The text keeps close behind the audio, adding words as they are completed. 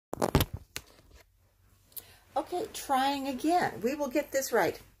Okay, trying again. We will get this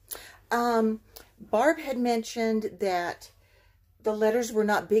right. Barb had mentioned that the letters were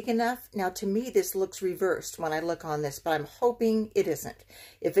not big enough. Now, to me, this looks reversed when I look on this, but I'm hoping it isn't.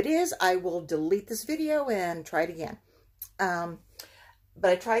 If it is, I will delete this video and try it again. But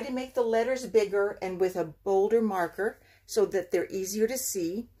I tried to make the letters bigger and with a bolder marker so that they're easier to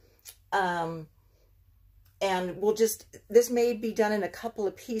see. And this may be done in a couple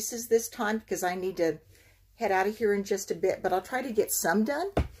of pieces this time because I need to head out of here in just a bit, but I'll try to get some done.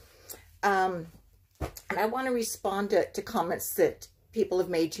 And I want to respond to comments that people have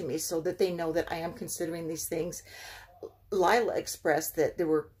made to me so that they know that I am considering these things. Lila expressed that there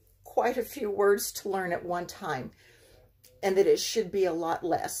were quite a few words to learn at one time and that it should be a lot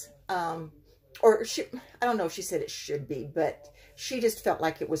less. I don't know if she said it should be, but she just felt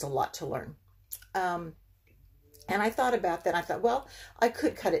like it was a lot to learn. And I thought about that. I thought, well, I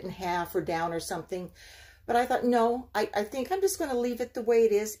could cut it in half or down or something. But I thought, no, I think I'm just going to leave it the way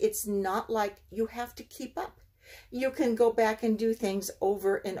it is. It's not like you have to keep up. You can go back and do things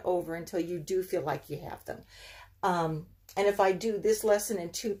over and over until you do feel like you have them. And if I do this lesson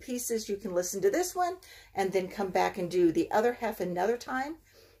in 2 pieces, you can listen to this one and then come back and do the other half another time.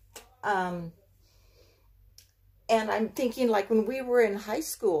 And I'm thinking, like when we were in high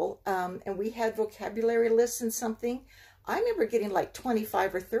school and we had vocabulary lists and something, I remember getting like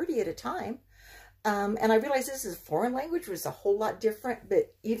 25 or 30 at a time. And I realized this is a foreign language, was a whole lot different.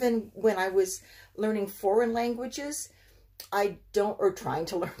 But even when I was learning foreign languages, or trying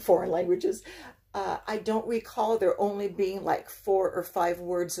to learn foreign languages, I don't recall there only being like 4 or 5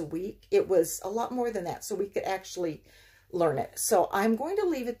 words a week. It was a lot more than that, so we could actually learn it. So I'm going to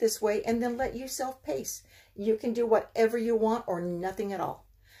leave it this way and then let you self-pace. You can do whatever you want or nothing at all.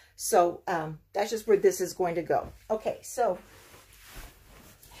 So that's just where this is going to go. Okay, so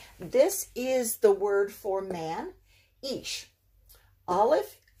this is the word for man, ish.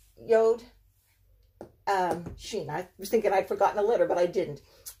 Aleph, yod, sheen. I was thinking I'd forgotten a letter, but I didn't.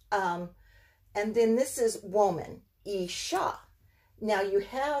 And then this is woman, isha. Now you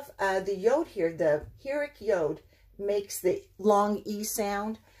have the yod here, the Hirik yod makes the long E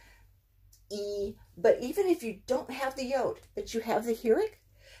sound, E. But even if you don't have the yod, but you have the Hirik,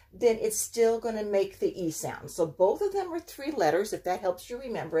 then it's still going to make the E sound. So both of them are 3 letters, if that helps you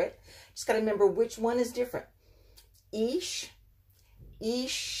remember it. Just got to remember which one is different. Ish,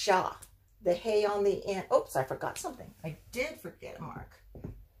 isha. The hey on the end. Oops, I forgot something. I did forget a mark.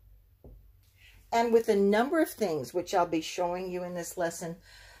 And with a number of things, which I'll be showing you in this lesson,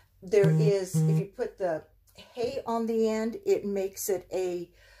 there is, if you put the hey on the end, it makes it a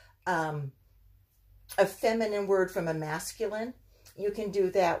feminine word from a masculine. You can do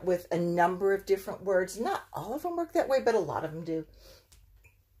that with a number of different words. Not all of them work that way, but a lot of them do.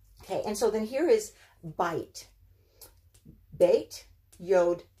 Okay, and so then here is bite. Beit,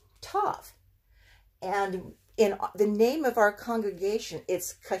 yod, tav. And in the name of our congregation,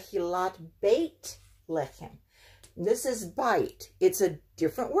 it's Kehilat Beit Lechem. This is bite. It's a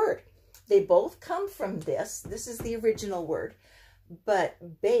different word. They both come from this. This is the original word.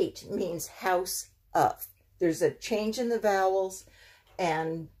 But beit means house of. There's a change in the vowels.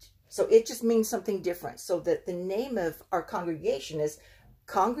 And so it just means something different. So that the name of our congregation is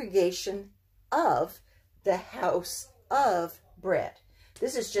Congregation of the House of Bread.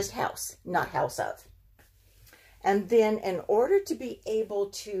 This is just house, not house of. And then in order to be able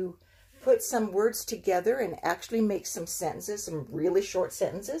to put some words together and actually make some sentences, some really short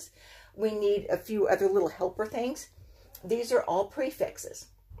sentences, we need a few other little helper things. These are all prefixes.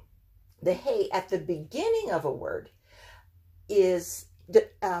 The hey at the beginning of a word means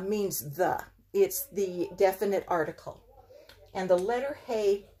the. It's the definite article. And the letter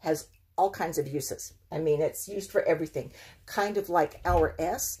hey has all kinds of uses. I mean, it's used for everything. Kind of like our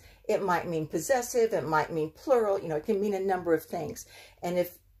S. It might mean possessive. It might mean plural. You know, it can mean a number of things. And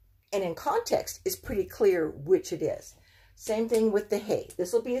in context, it's pretty clear which it is. Same thing with the hey.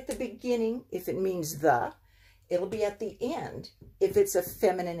 This will be at the beginning if it means the. It'll be at the end if it's a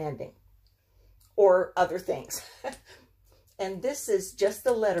feminine ending. Or other things. And this is just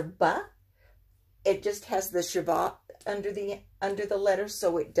the letter ba. It just has the shava under the letter,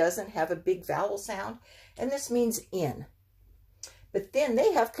 so it doesn't have a big vowel sound. And this means in. But then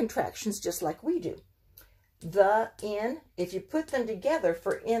they have contractions just like we do. The, in, if you put them together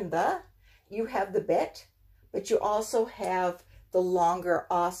for in the, you have the bet, but you also have the longer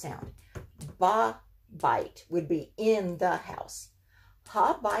ah sound. Ba bite would be in the house.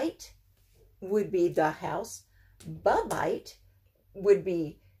 Ha bite would be the house. Ba bite would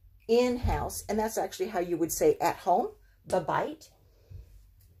be in house, and that's actually how you would say at home, ba bite.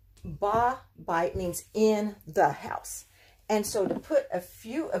 Beit means in the house. And so to put a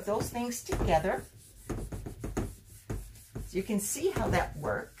few of those things together, so you can see how that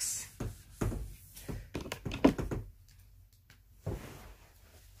works.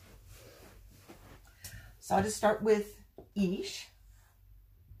 So I'll just start with ish.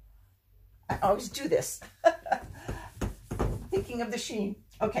 I always do this. Thinking of the sheen.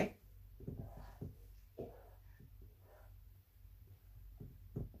 Okay.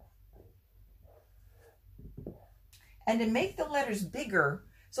 And to make the letters bigger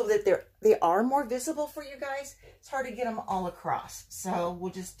so that they are more visible for you guys, it's hard to get them all across. So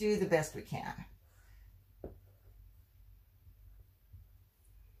we'll just do the best we can.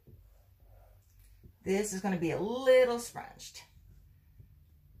 This is going to be a little scrunched.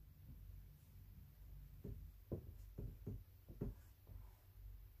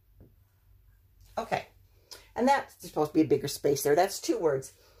 Okay, and that's supposed to be a bigger space there. That's 2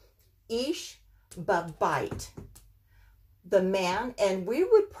 words. Ish b'bayit, the man, and we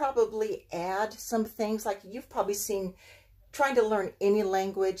would probably add some things like you've probably seen trying to learn any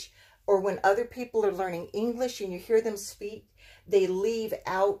language, or when other people are learning English and you hear them speak, they leave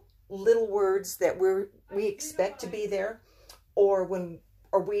out little words that we expect to be there, or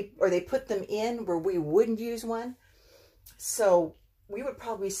they put them in where we wouldn't use one. So we would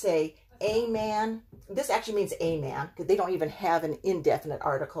probably say a man. This actually means a man because they don't even have an indefinite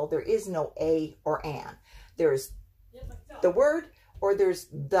article. There is no a or an. There's the word or there's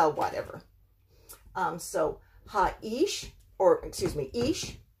the whatever. So ish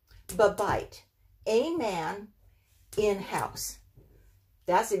b'bayit, a man in house.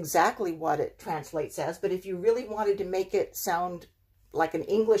 That's exactly what it translates as. But if you really wanted to make it sound like an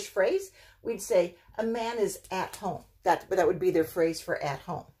English phrase, we'd say a man is at home. That would be their phrase for at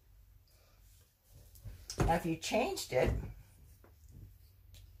home. Now, if you changed it,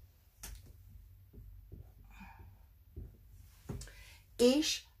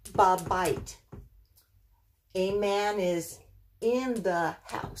 ish b'bayit, a man is in the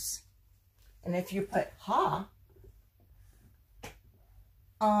house. And if you put ha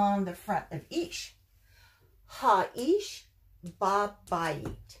on the front of ish, ha-ish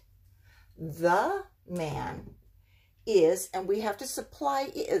b'bayit, the man is, and we have to supply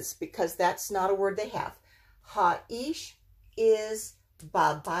is because that's not a word they have. Ha-ish is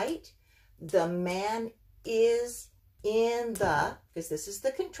b'bayit, the man is in the, because this is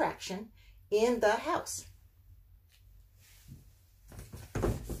the contraction, in the house.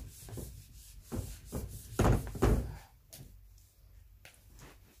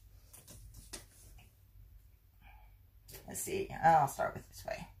 Let's see, I'll start with this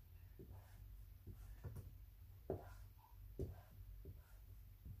way.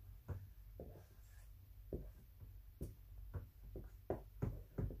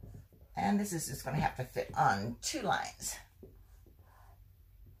 And this is just going to have to fit on 2 lines.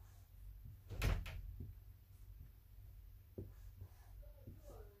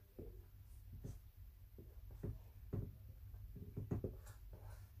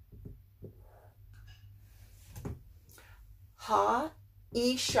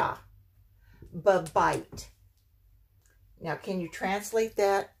 Ha-isha b'bayit. Now, can you translate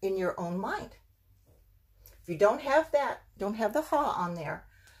that in your own mind? If you don't have that, don't have the ha on there,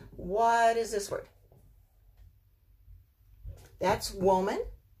 what is this word? That's woman.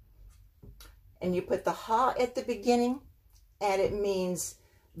 And you put the ha at the beginning, and it means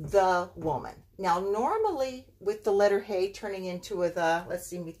the woman. Now, normally with the letter hey turning into a the, let's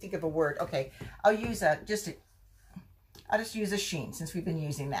see, me think of a word. Okay, I'll use I'll just use a sheen since we've been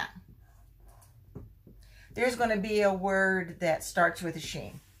using that. There's going to be a word that starts with a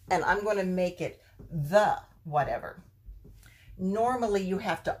sheen, and I'm going to make it the whatever. Normally, you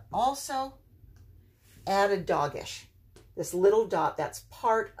have to also add a doggish. This little dot, that's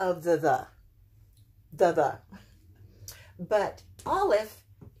part of the. But Aleph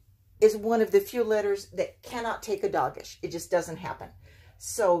is one of the few letters that cannot take a doggish. It just doesn't happen.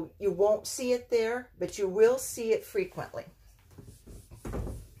 So you won't see it there, but you will see it frequently.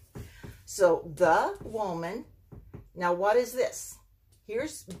 So the woman. Now, what is this?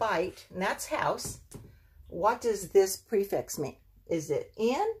 Here's bite, and that's house. What does this prefix mean? Is it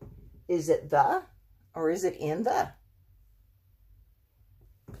in? Is it the? Or is it in the?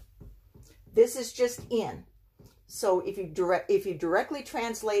 This is just in. So if you directly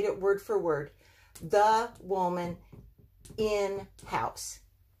translate it word for word, the woman in house,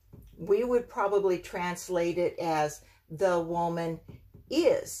 we would probably translate it as the woman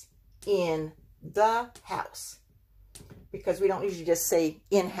is in the house, because we don't usually just say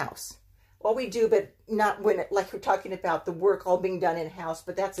in house. Well, we do, but not when it, like we're talking about the work all being done in-house,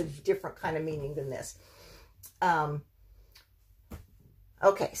 but that's a different kind of meaning than this.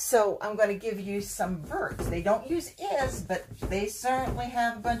 Okay, so I'm going to give you some verbs. They don't use is, but they certainly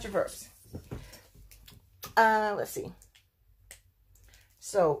have a bunch of verbs. Let's see.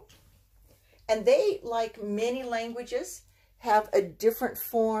 So, and they, like many languages, have a different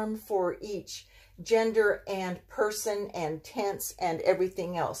form for each gender and person and tense and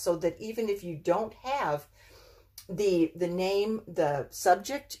everything else. So that even if you don't have the name, the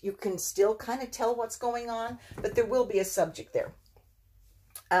subject, you can still kind of tell what's going on, but there will be a subject there.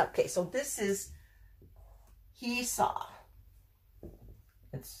 Okay, so this is he saw.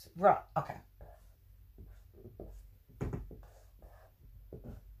 It's raw. Okay.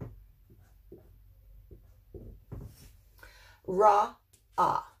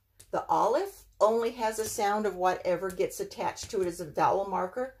 Ra-ah. The aleph only has a sound of whatever gets attached to it as a vowel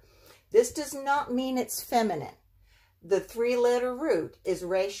marker. This does not mean it's feminine. The three-letter root is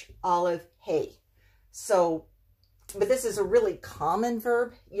resh, aleph, hey. So, but this is a really common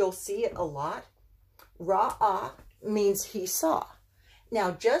verb. You'll see it a lot. Ra-ah means he saw.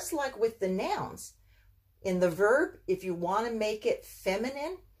 Now, just like with the nouns, in the verb, if you want to make it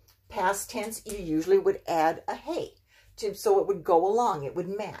feminine, past tense, you usually would add a hey. So it would go along, it would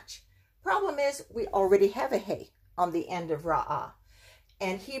match. Problem is, we already have a hey on the end of ra'ah.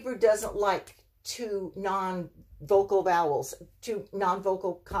 And Hebrew doesn't like two non-vocal vowels, two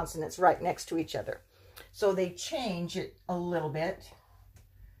non-vocal consonants right next to each other. So they change it a little bit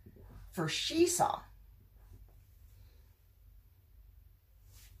for she saw.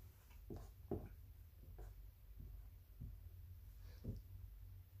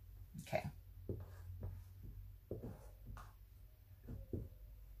 Okay.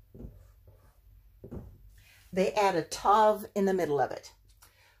 They add a tav in the middle of it.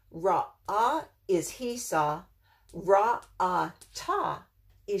 Ra'ah is he saw. Ra'ata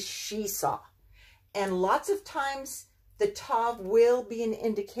is she saw. And lots of times the tav will be an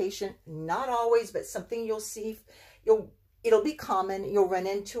indication, not always, but something you'll see. It'll be common. You'll run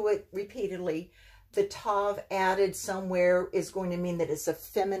into it repeatedly. The tav added somewhere is going to mean that it's a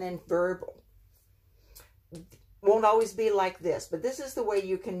feminine verb. Won't always be like this, but this is the way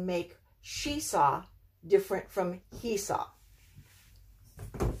you can make she saw different from he saw.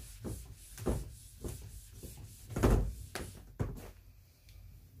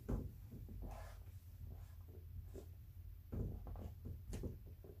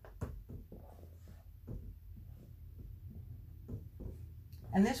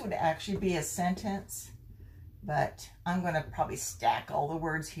 And this would actually be a sentence, but I'm going to probably stack all the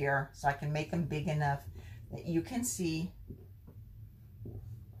words here so I can make them big enough that you can see.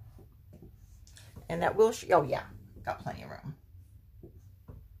 And that will, oh yeah, got plenty of room.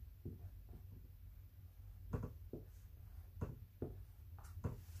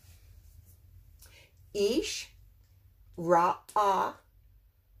 Ish ra'ah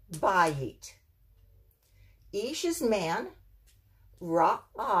bayit. Ish is man.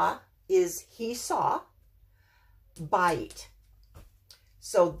 Ra'ah is he saw. Bayit.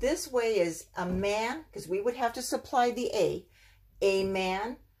 So this way is a man, because we would have to supply the A. A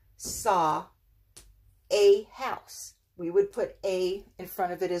man saw a house. We would put a in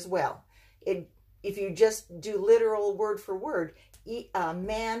front of it as well. If you just do literal word for word, a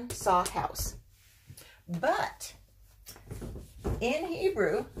man saw house. But in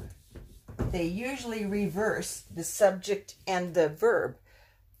Hebrew, they usually reverse the subject and the verb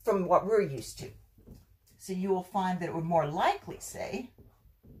from what we're used to. So you will find that it would more likely say,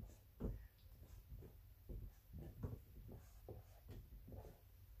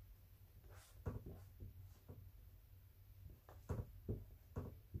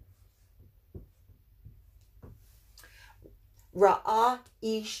 Ra'ah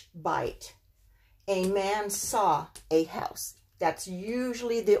ish bait. A man saw a house. That's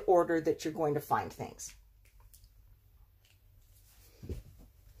usually the order that you're going to find things.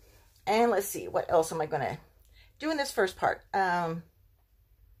 And let's see, what else am I going to do in this first part?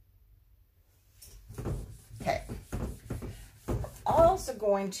 Okay. We're also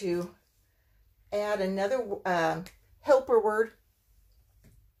going to add another helper word.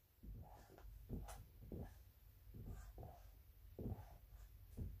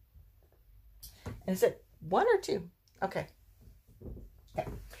 And is it one or two? Okay. Okay.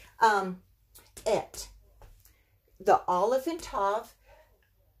 Et. The aleph and tav.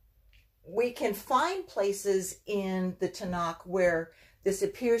 We can find places in the Tanakh where this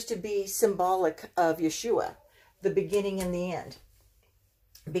appears to be symbolic of Yeshua, the beginning and the end.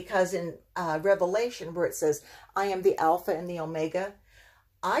 Because in Revelation, where it says, I am the Alpha and the Omega,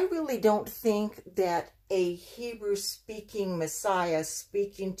 I really don't think that a Hebrew-speaking Messiah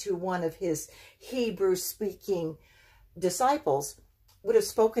speaking to one of his Hebrew-speaking disciples would have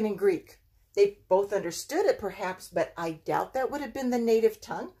spoken in Greek. They both understood it perhaps, but I doubt that would have been the native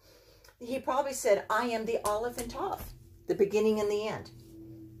tongue. He probably said, I am the Aleph and Tav, the beginning and the end.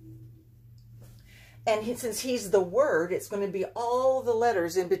 And since he's the Word, it's going to be all the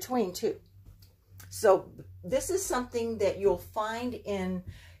letters in between too. So this is something that you'll find in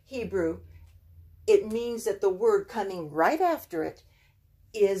Hebrew. It means that the word coming right after it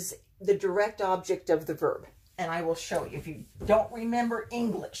is the direct object of the verb. And I will show you if you don't remember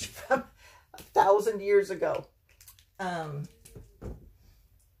English from 1,000 years ago. Let's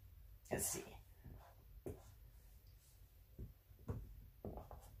see.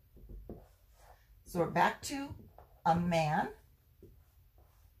 So we're back to a man.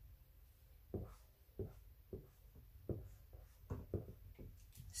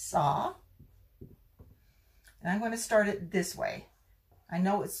 Saw. And I'm going to start it this way. I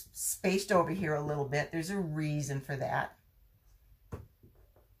know it's spaced over here a little bit. There's a reason for that.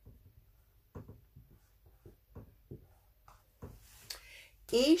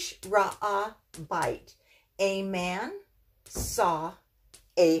 Ish ra'ah bait. A man saw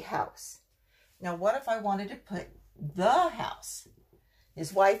a house. Now, what if I wanted to put the house?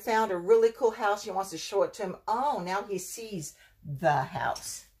 His wife found a really cool house. She wants to show it to him. Oh, now he sees the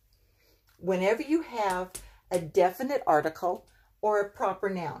house. Whenever you have a definite article or a proper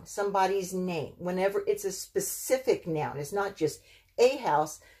noun, somebody's name, whenever it's a specific noun, it's not just a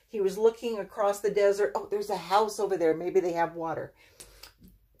house. He was looking across the desert. Oh, there's a house over there. Maybe they have water.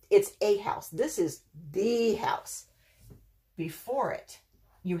 It's a house. This is the house. Before it,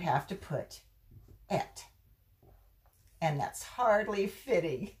 you have to put et. And that's hardly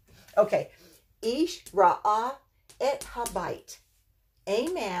fitting. Okay. Ish ra'ah et habait. A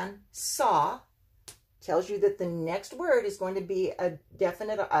man saw, tells you that the next word is going to be a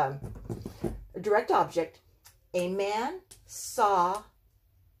definite, a direct object. A man saw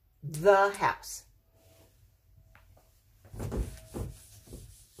the house.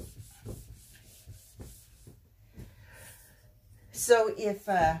 So if,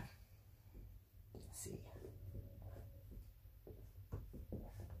 let's see.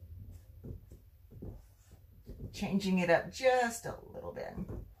 Changing it up just a little bit.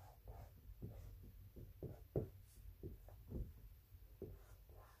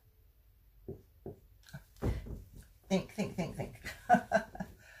 Think.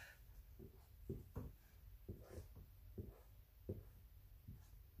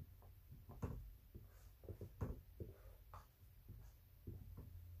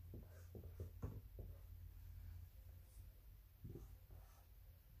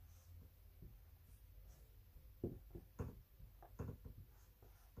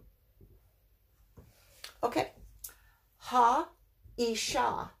 Okay.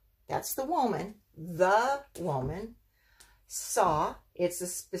 Ha-isha, that's the woman. The woman saw, it's a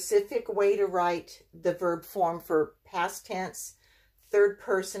specific way to write the verb form for past tense, third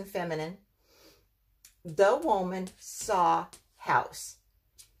person feminine. The woman saw house.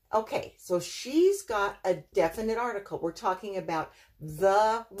 Okay, so she's got a definite article. We're talking about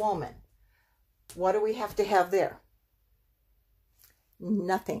the woman. What do we have to have there?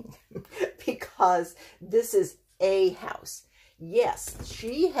 Nothing, because this is a house. Yes,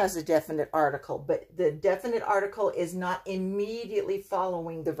 she has a definite article, but the definite article is not immediately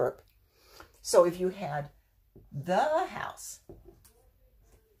following the verb. So if you had the house,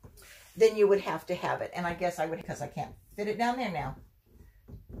 then you would have to have it. And I guess I would, because I can't fit it down there now.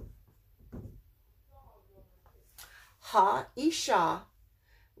 Ha-isha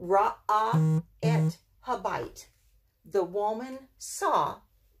ra'ah et habait. The woman saw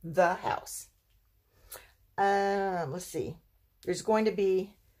the house. Let's see. There's going to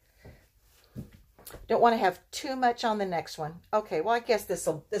be, don't want to have too much on the next one. Okay, well, I guess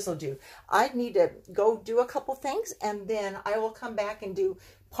this'll do. I need to go do a couple things, and then I will come back and do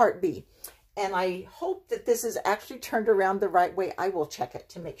part B. And I hope that this is actually turned around the right way. I will check it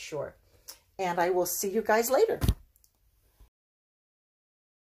to make sure. And I will see you guys later.